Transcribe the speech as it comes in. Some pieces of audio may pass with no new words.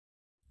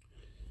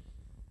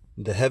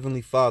The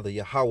Heavenly Father,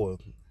 Yahawah,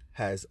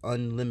 has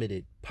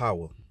unlimited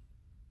power.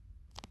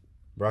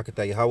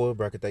 Brakatah Yahawah,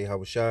 Brakatah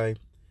Yahawashi,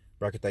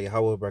 Brakatah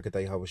Yahawah,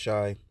 Brakatah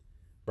Yahawashi,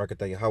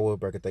 Brakatah Yahawah,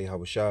 Brakatah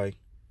Yahawashi,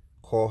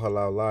 Call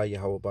Halal La,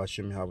 Yahawah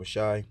BaHaSham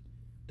Yahawashi.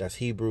 That's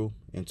Hebrew.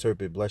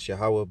 Interpret bless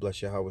Yahawah,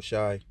 bless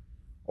Yahawashi.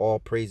 All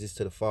praises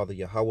to the Father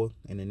Yahawah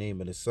in the name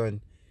of the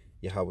Son,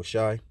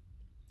 Yahawashi.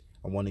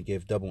 I want to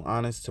give double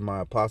honors to my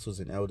apostles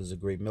and elders of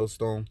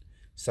GreatMillStone.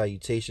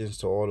 Salutations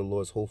to all the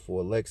Lord's hopeful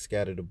elect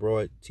scattered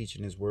abroad,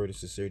 teaching his word in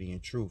sincerity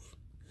and truth.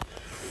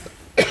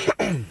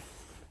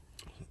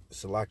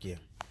 Salakia.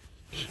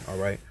 All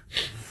right.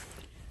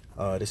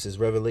 This is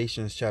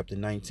Revelations chapter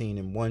 19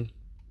 and 1.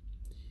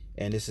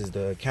 And this is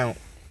the account,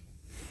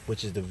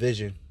 which is the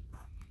vision,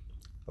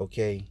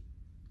 okay,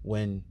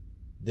 when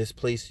this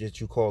place that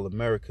you call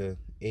America,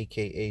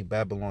 aka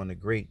Babylon the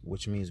Great,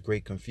 which means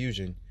great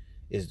confusion,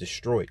 is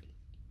destroyed.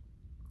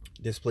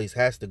 This place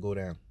has to go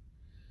down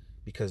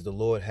because the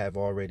Lord have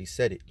already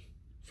said it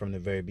from the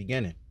very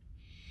beginning.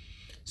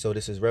 So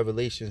this is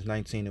Revelations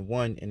 19 and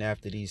 1. And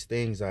after these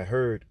things I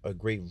heard a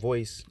great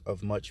voice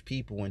of much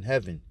people in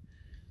heaven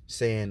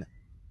saying,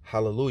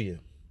 Hallelujah,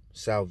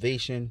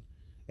 salvation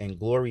and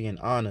glory and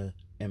honor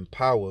and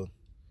power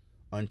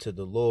unto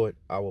the Lord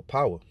our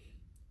power.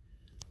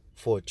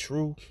 For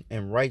true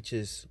and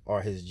righteous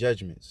are his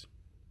judgments.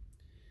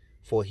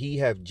 For he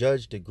have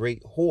judged the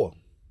great whore,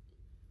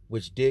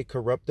 which did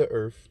corrupt the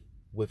earth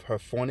with her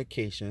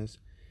fornications,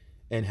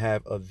 and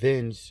have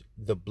avenged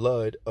the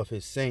blood of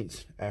his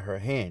saints at her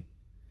hand.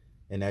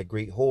 And that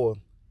great whore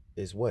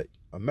is what?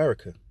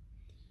 America,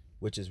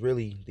 which is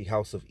really the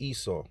house of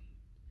Esau.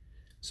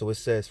 So it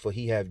says, for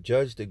he have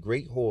judged the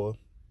great whore,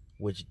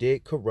 which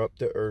did corrupt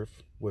the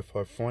earth with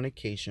her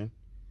fornication,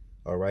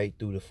 all right,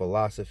 through the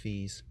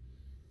philosophies,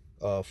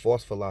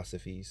 false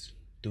philosophies,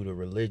 through the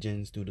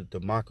religions, through the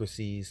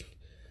democracies,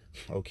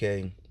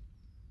 okay,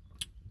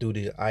 through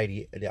the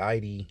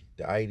ideology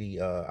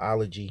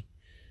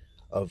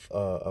of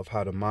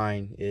how the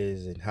mind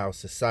is and how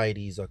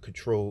societies are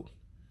controlled.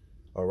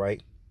 All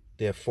right.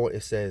 Therefore,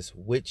 it says,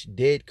 which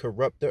did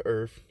corrupt the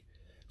earth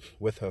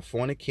with her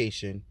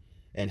fornication,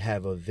 and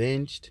have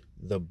avenged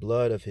the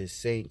blood of his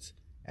saints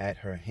at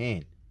her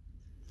hand.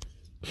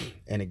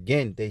 And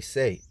again, they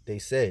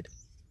said,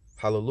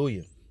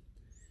 Hallelujah.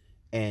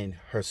 And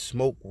her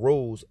smoke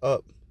rose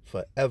up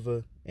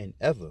forever and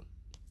ever.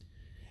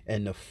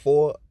 And the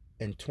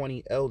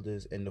 24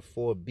 elders and the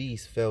 4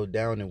 beasts fell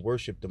down and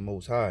worshipped the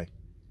Most High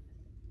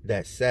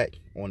that sat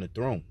on the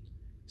throne,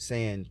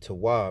 saying,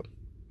 Tawab,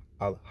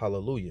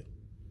 Hallelujah.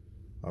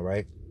 All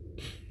right.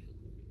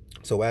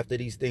 So after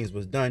these things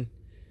was done,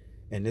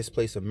 and this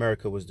place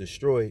America was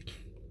destroyed,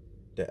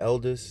 the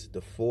elders,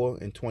 the 24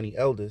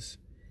 elders,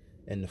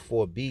 and the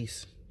 4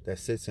 beasts that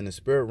sits in the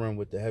spirit realm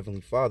with the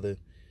Heavenly Father,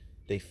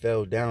 they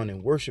fell down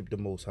and worshiped the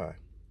Most High.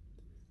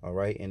 All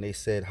right. And they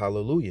said,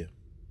 Hallelujah.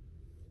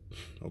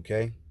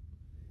 Okay.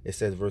 It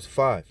says, verse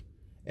 5,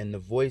 and the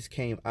voice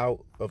came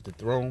out of the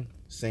throne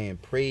saying,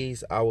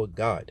 praise our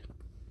God,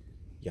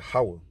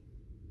 Yahawah,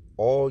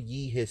 all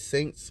ye his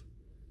saints,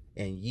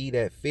 and ye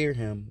that fear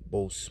him,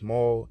 both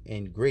small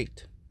and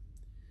great.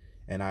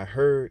 And I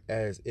heard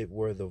as it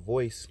were the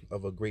voice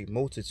of a great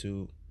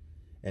multitude,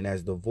 and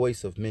as the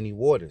voice of many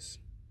waters,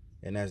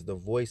 and as the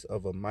voice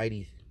of a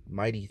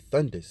mighty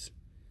thunders,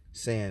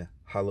 saying,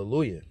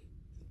 Hallelujah,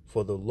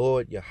 for the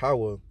Lord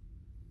Yahawah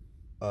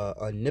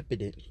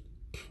Omnipotent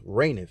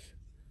reigneth.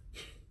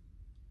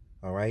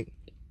 All right.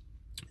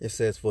 It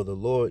says, for the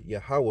Lord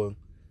Yahawah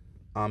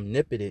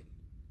Omnipotent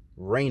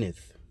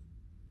reigneth.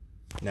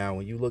 Now,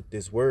 when you look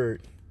this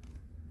word,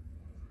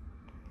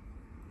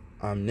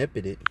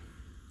 omnipotent,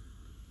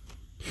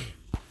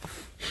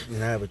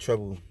 and I have a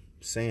trouble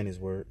saying this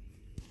word.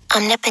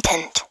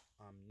 Omnipotent.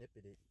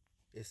 Omnipotent.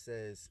 It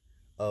says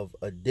of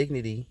a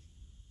deity,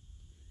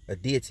 of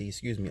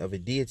a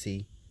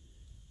deity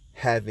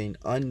having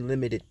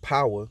unlimited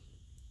power,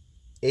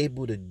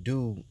 able to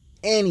do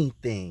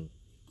anything.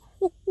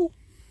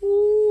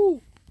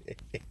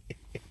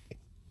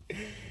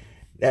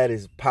 That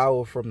is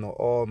power from the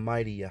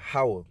Almighty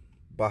Yahawah,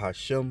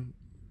 BaHaSham,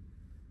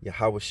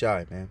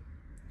 Yahawashi, man.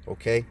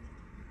 Okay?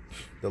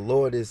 The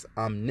Lord is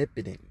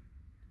omnipotent,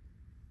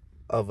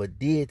 of a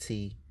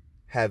deity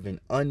having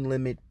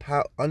unlimited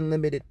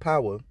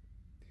power,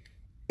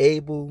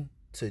 able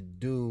to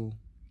do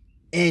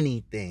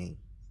anything.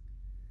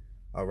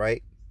 All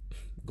right?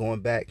 Going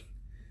back,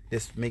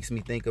 this makes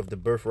me think of the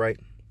birthright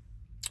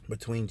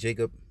between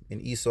Jacob and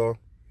Esau,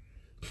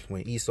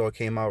 when Esau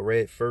came out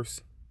red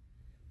first.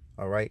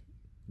 All right,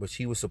 which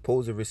he was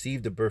supposed to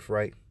receive the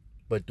birthright,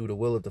 but through the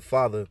will of the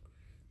Father,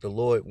 the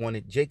Lord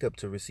wanted Jacob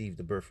to receive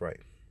the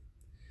birthright.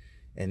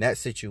 And that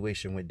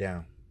situation went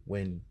down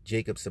when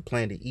Jacob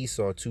supplanted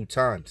Esau 2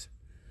 times.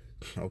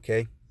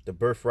 Okay, the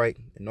birthright,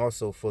 and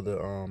also for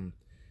the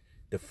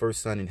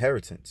first son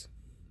inheritance,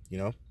 you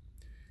know.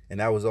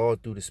 And that was all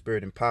through the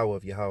spirit and power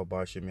of Yahawah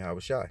BaHaSham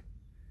Yahawashi.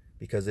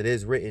 Because it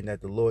is written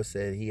that the Lord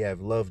said he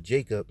have loved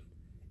Jacob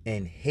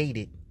and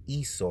hated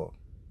Esau.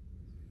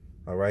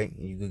 All right.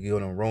 You could go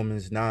to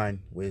Romans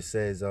 9 where it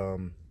says,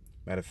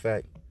 matter of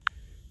fact,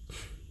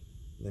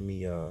 let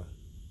me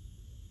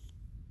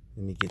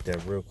get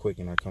that real quick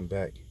and I come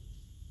back.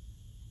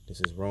 This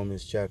is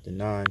Romans chapter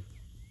 9.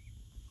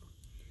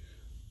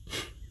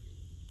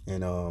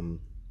 And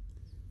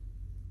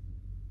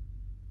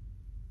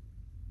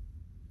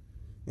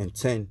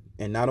 10.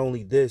 And not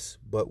only this,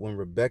 but when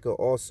Rebekah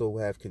also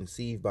have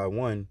conceived by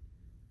one,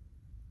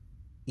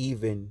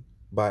 even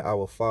by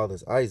our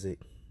fathers Isaac,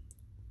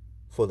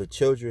 for the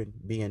children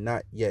being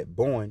not yet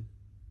born,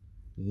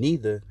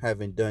 neither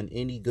having done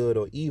any good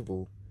or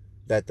evil,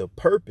 that the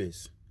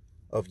purpose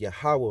of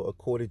Yahawah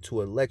according to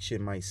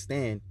election might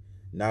stand,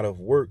 not of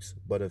works,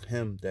 but of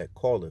him that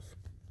calleth.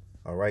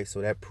 All right,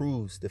 so that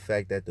proves the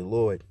fact that the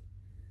Lord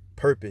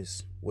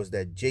purpose was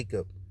that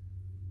Jacob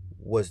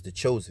was the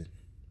chosen,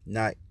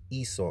 not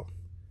Esau.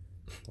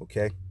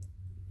 Okay,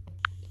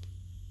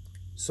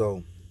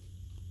 so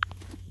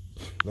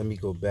let me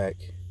go back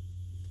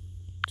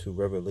to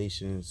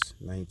Revelations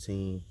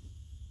 19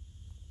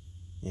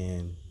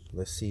 and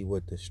let's see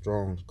what the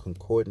strong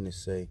concordance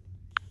say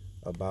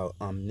about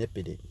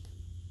omnipotent.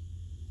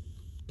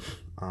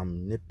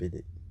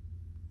 Omnipotent.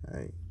 All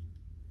right.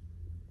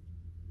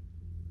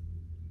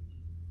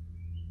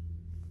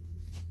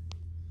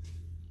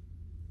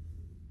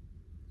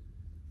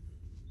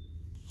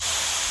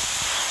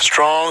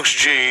 Strong's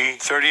G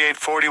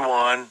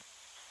 3841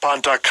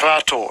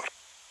 Pantocrator.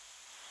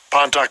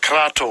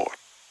 Pantocrator.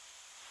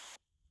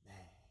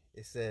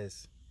 It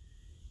says,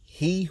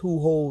 he who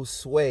holds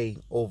sway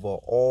over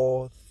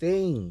all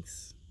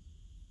things.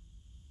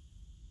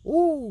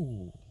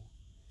 Ooh.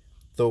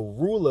 The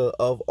ruler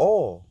of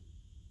all.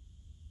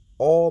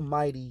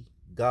 Almighty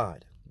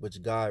God,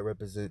 which God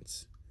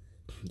represents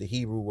the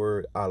Hebrew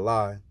word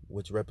Allah,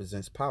 which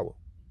represents power.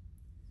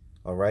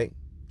 All right.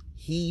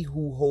 He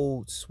who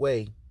holds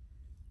sway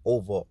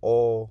over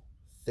all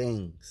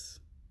things.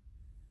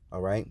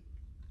 All right.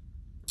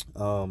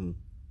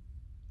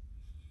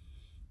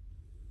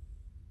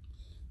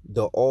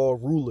 The all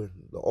ruler,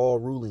 the all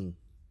ruling,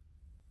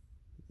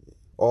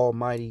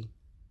 almighty,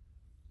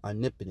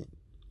 omnipotent.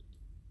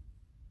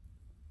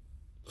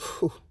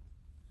 Whew.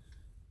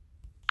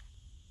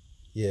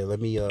 Yeah, let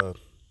me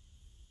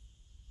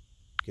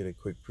get a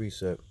quick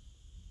precept.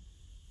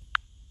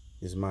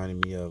 It's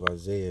reminding me of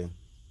Isaiah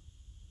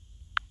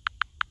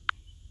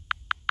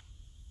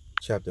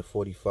chapter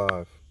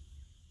 45,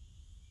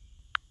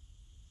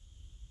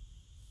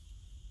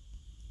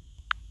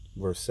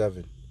 verse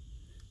 7.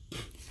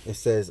 It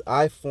says,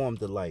 I form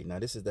the light. Now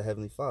this is the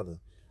Heavenly Father.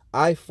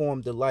 I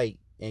form the light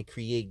and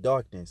create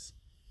darkness.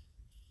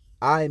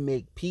 I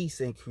make peace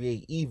and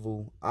create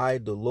evil. I,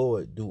 the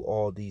Lord, do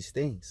all these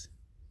things.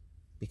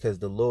 Because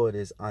the Lord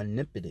is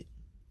omnipotent.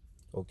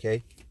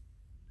 Okay?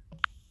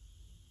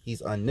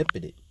 He's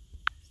omnipotent.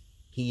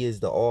 He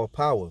is the all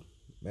power.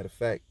 Matter of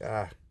fact,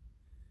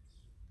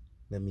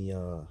 let me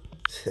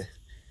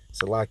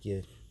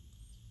Salakia.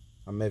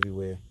 I'm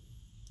everywhere.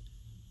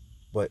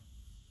 But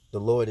the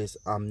Lord is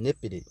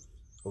omnipotent.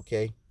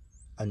 Okay?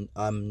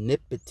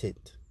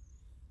 Omnipotent.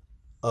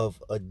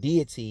 Of a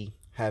deity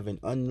having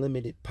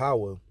unlimited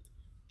power,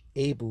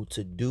 able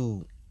to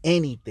do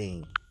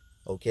anything.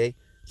 Okay?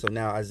 So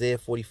now Isaiah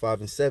 45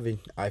 and 7,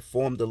 I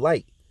form the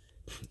light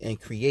and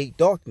create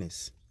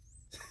darkness.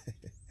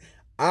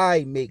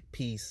 I make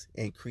peace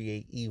and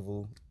create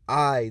evil.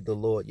 I, the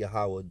Lord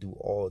Yahawah, do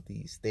all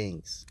these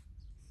things.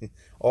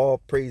 All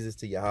praises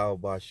to Yahawah,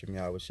 BaHaSham,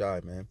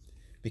 Yahawashi, man.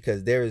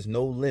 Because there is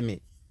no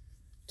limit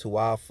to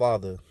our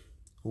Father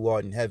who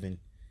art in heaven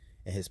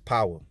and his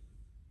power.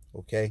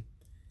 Okay?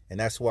 And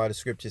that's why the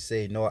scriptures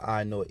say, nor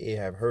I nor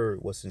ear have heard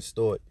what's in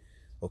store,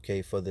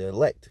 okay, for the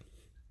elect,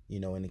 you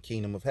know, in the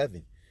kingdom of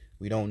heaven.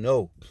 We don't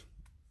know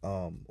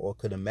or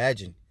could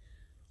imagine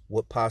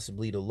what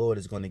possibly the Lord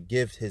is going to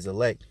give his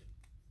elect,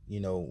 you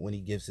know, when he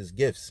gives his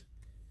gifts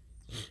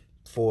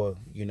for,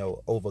 you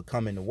know,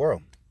 overcoming the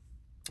world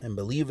and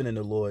believing in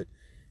the Lord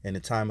in the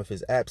time of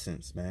his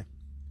absence, man.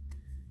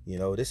 You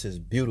know, this is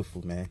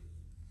beautiful, man.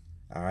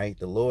 All right.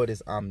 The Lord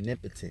is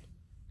omnipotent.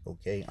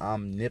 Okay.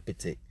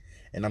 Omnipotent.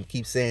 And I'm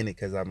keep saying it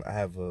because I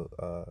have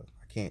I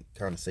can't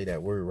kind of say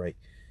that word right.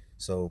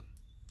 So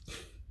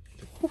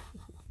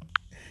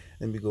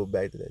let me go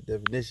back to that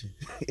definition.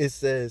 It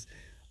says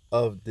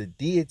of a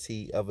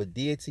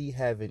deity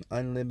having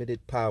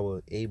unlimited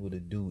power, able to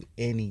do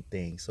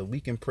anything. So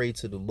we can pray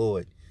to the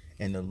Lord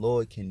and the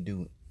Lord can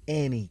do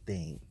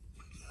anything.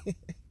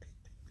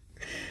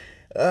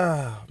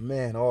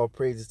 Man, all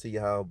praises to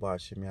Yahawah,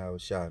 BaHaSham,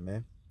 Yahawashi,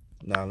 man.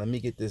 Now let me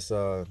get this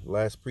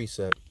last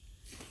precept,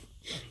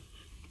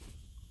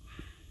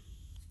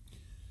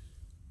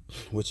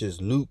 which is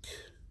Luke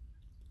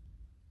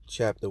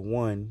chapter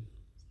 1.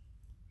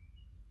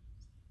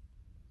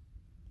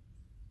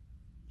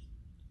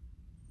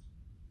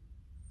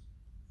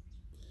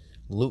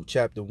 Luke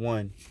chapter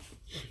 1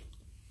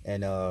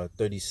 and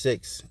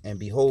 36. And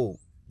behold,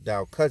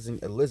 thou cousin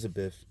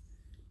Elizabeth,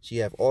 she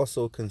have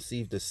also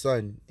conceived a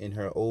son in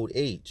her old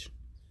age.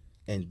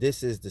 And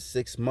this is the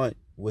 6th month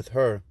with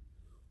her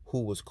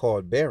who was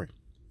called barren.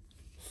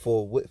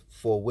 For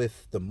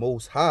with the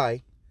Most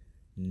High,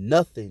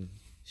 nothing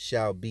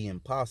shall be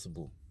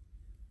impossible.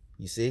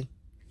 You see?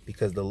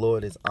 Because the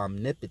Lord is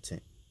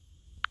omnipotent.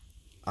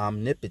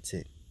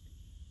 Omnipotent.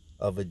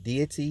 Of a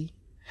deity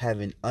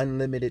having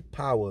unlimited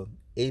power,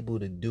 able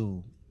to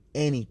do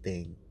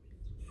anything.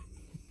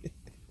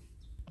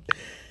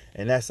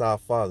 And that's our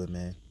Father,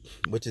 man,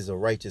 which is a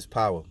righteous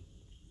power,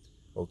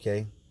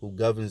 okay, who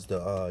governs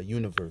the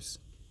universe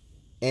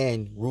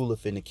and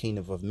ruleth in the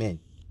kingdom of men.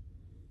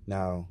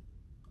 Now,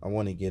 I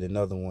want to get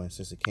another one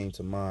since it came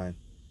to mind.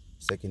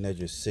 2nd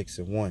Esdras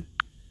 6:1.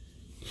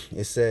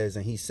 It says,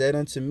 and he said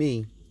unto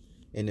me,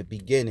 in the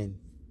beginning,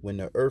 when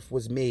the earth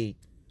was made,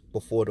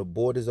 before the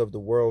borders of the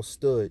world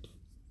stood,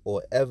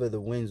 or ever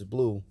the winds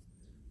blew,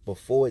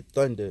 before it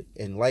thundered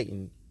and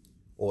lightened,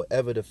 or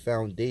ever the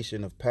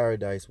foundation of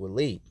paradise were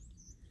laid,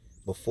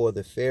 before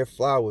the fair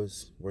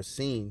flowers were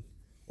seen,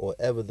 or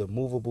ever the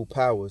movable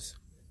powers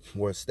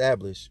were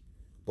established,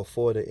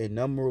 before the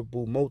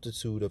innumerable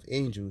multitude of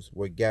angels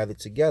were gathered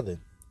together,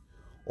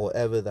 or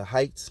ever the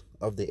heights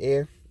of the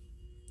air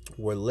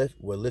were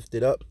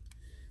lifted up,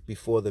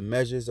 before the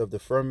measures of the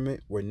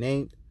firmament were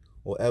named,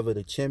 or ever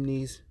the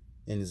chimneys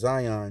in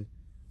Zion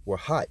were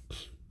hot,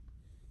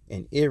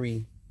 and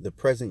eerie the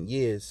present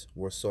years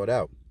were sought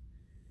out,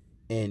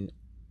 and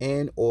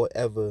or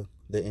ever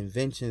the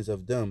inventions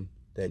of them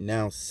that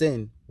now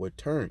sin were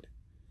turned,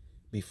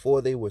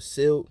 before they were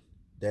sealed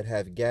that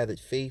have gathered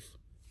faith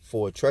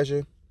for a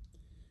treasure.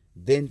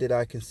 Then did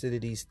I consider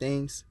these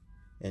things,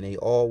 and they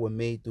all were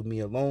made through me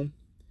alone,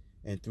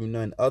 and through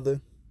none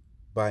other.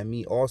 By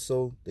me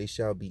also they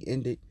shall be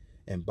ended,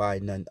 and by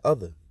none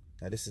other.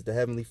 Now this is the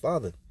Heavenly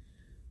Father,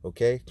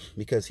 okay?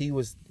 Because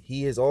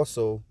he is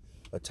also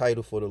a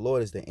title for the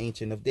Lord as the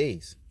Ancient of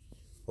Days.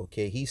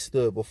 Okay, he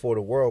stood before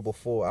the world,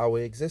 before our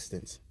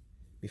existence,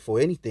 before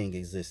anything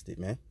existed,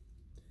 man.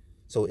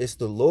 So it's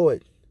the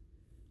Lord,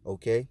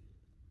 okay,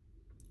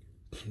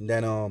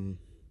 that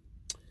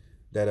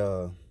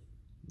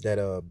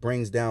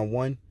brings down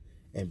one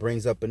and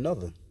brings up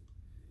another.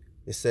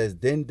 It says,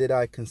 then did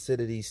I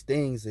consider these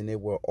things, and they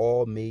were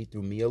all made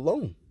through me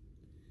alone,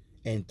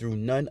 and through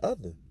none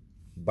other.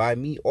 By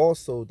me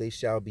also they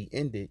shall be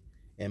ended,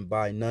 and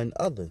by none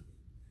other.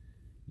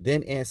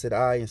 Then answered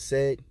I and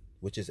said,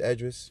 which is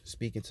Esdras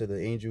speaking to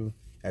the angel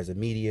as a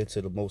mediator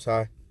to the Most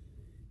High.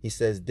 He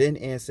says, then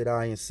answered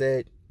I and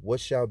said, what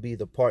shall be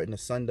the part and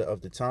asunder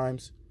of the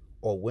times,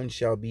 or when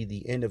shall be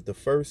the end of the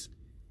first,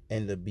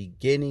 and the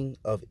beginning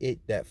of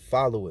it that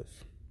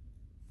followeth?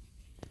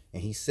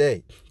 And he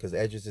said, because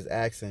Esdras is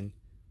asking,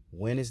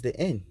 when is the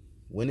end?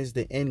 When is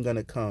the end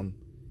gonna come?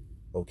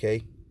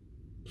 Okay,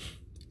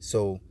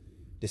 so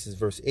this is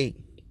verse 8.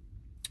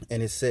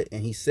 And it said,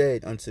 and he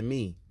said unto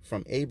me,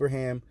 from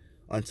Abraham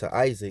unto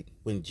Isaac,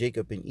 when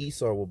Jacob and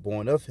Esau were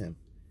born of him,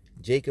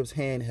 Jacob's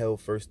hand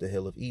held first the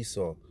hill of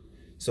Esau.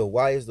 So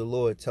why is the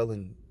Lord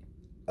telling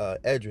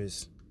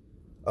Esdras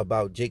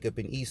about Jacob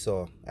and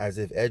Esau, as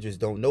if Esdras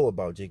don't know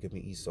about Jacob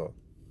and Esau?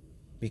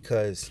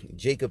 Because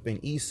Jacob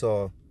and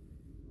Esau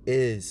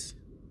is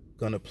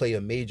going to play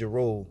a major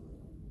role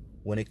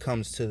when it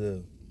comes to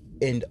the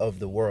end of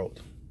the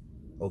world.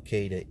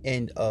 Okay, the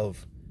end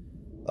of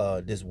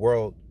this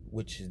world,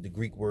 which is the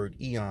Greek word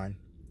eon.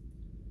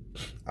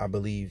 I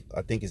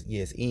think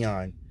it's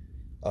eon,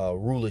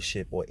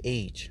 rulership or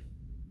age.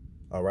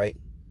 All right.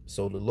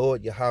 So the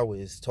Lord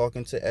Yahawah is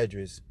talking to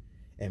Esdras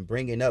and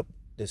bringing up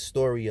the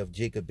story of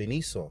Jacob and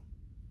Esau.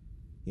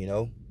 You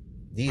know,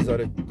 these are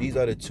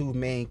the two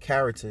main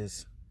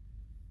characters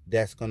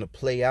that's going to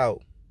play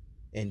out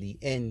in the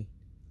end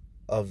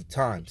of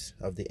times,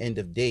 of the end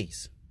of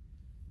days.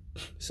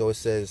 So it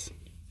says,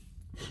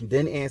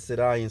 then answered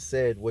I and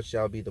said, what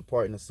shall be the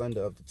part and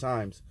asunder of the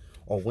times,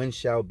 or when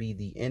shall be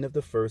the end of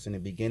the first and the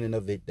beginning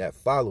of it that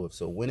followeth?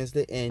 So when is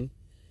the end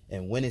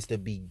and when is the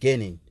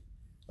beginning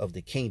of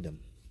the kingdom?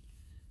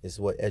 Is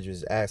what Esdras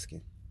is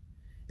asking.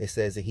 It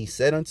says, and he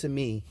said unto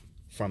me,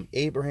 from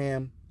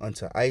Abraham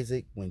unto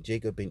Isaac, when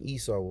Jacob and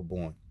Esau were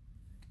born,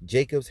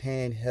 Jacob's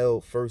hand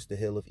held first the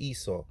hill of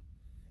Esau.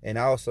 And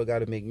I also got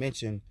to make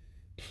mention,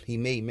 he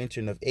made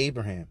mention of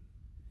Abraham,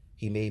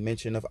 he made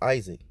mention of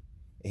Isaac,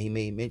 and he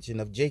made mention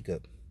of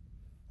Jacob.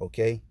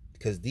 Okay,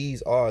 because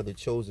these are the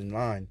chosen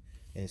line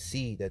and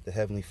seed that the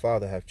Heavenly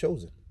Father have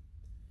chosen.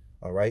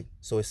 All right,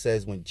 so it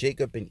says, when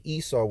Jacob and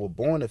Esau were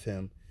born of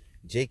him,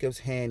 Jacob's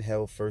hand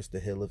held first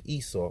the hill of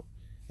Esau.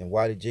 And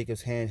why did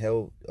Jacob's hand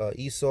held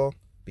Esau?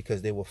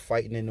 Because they were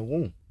fighting in the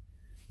womb,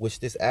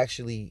 which this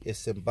actually is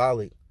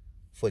symbolic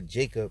for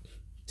Jacob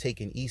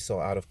taking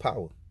Esau out of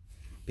power,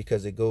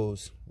 because it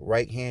goes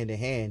right hand in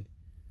hand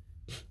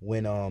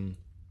when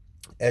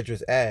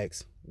Esdras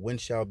asks, when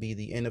shall be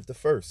the end of the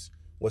first?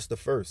 What's the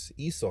first?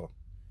 Esau.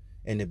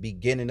 And the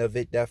beginning of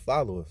it that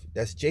followeth,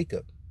 that's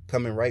Jacob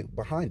coming right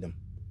behind him.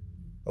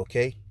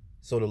 Okay,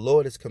 so the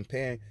Lord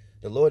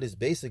is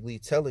basically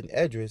telling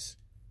Esdras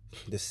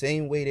the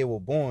same way they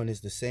were born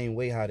is the same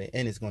way how the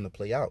end is going to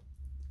play out.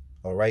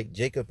 All right,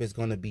 Jacob is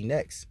going to be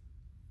next.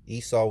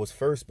 Esau was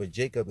first, but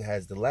Jacob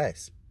has the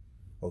last.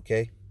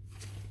 Okay,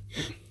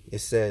 it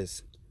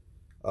says,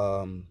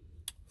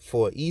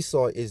 For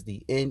Esau is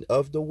the end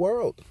of the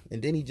world.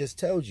 And then he just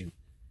tells you,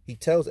 he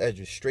tells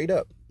Esdras straight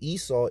up,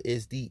 Esau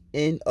is the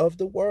end of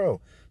the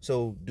world.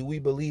 So do we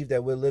believe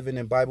that we're living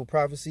in Bible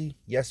prophecy?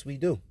 Yes, we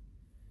do.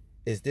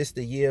 Is this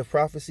the year of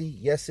prophecy?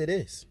 Yes, it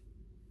is.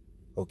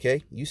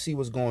 Okay, you see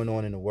what's going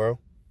on in the world.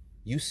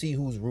 You see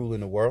who's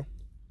ruling the world.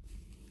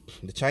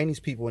 The Chinese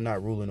people are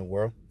not ruling the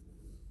world.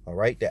 All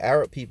right, the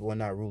Arab people are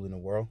not ruling the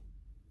world.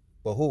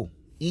 But who?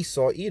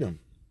 Esau, Edom.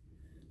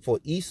 For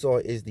Esau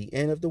is the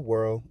end of the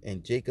world,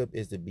 and Jacob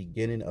is the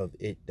beginning of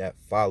it that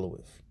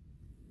followeth.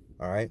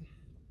 All right.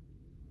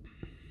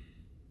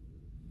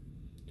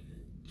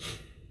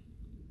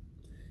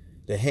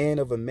 The hand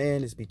of a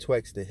man is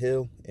betwixt the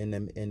hill and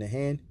the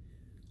hand.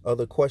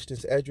 Other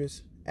questions,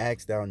 Esdras?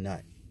 Ask thou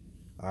not.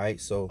 All right.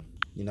 So,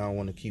 I don't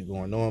want to keep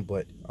going on,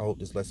 but I hope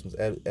this lesson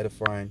was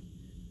edifying.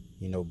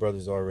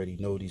 Brothers already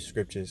know these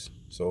scriptures.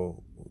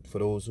 So for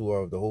those who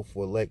are of the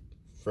hopeful elect,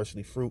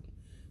 freshly fruit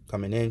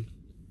coming in,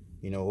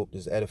 hope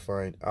this is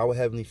edifying. Our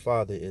Heavenly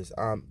Father is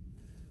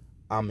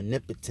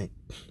omnipotent,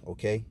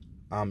 okay?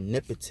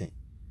 Omnipotent,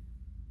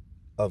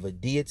 of a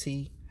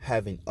deity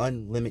having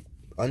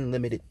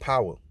unlimited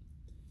power,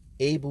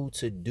 able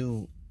to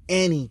do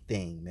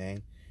anything,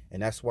 man.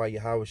 And that's why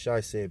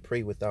Yahawashi said,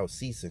 pray without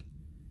ceasing.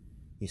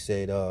 He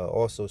said,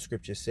 also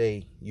scriptures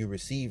say, you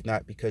receive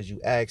not because you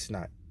ask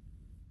not.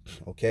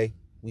 Okay?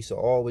 We should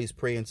always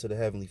pray unto the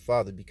Heavenly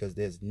Father, because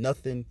there's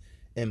nothing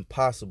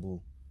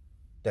impossible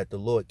that the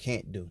Lord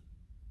can't do.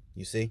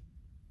 You see?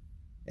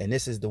 And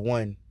this is the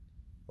one,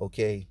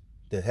 okay,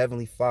 the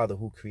Heavenly Father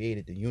who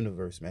created the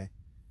universe, man.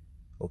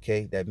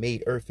 Okay? That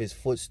made earth his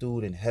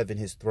footstool and heaven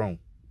his throne.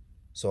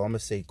 So I'm going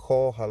to say,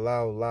 call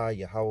halal la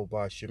Yahawah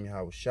BaHaSham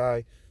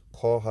Yahawashi.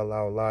 Call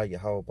halal la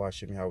Yahawah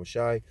BaHaSham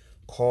Yahawashi.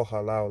 Call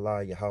halal la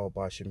Yahawah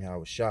BaHaSham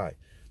Yahawashi.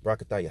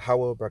 Brakatah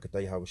Yahawah,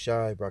 Brakatah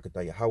Yahawashi,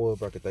 Brakatah Yahawah,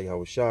 Brakatah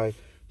Yahawashi,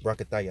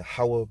 Brakatah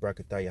Yahawah,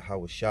 Brakatah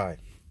Yahawashi.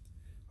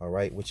 All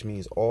right, which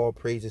means all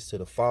praises to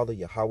the Father,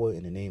 Yahawah,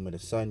 in the name of the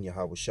Son,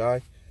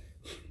 Yahawashi.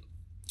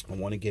 I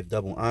want to give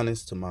double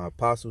honors to my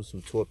apostles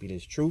who taught me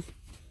this truth,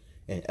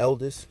 and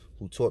elders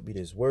who taught me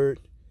this word,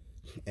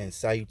 and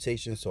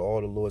salutations to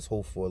all the Lord's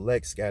hopeful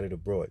elect scattered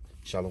abroad.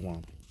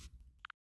 Shalom.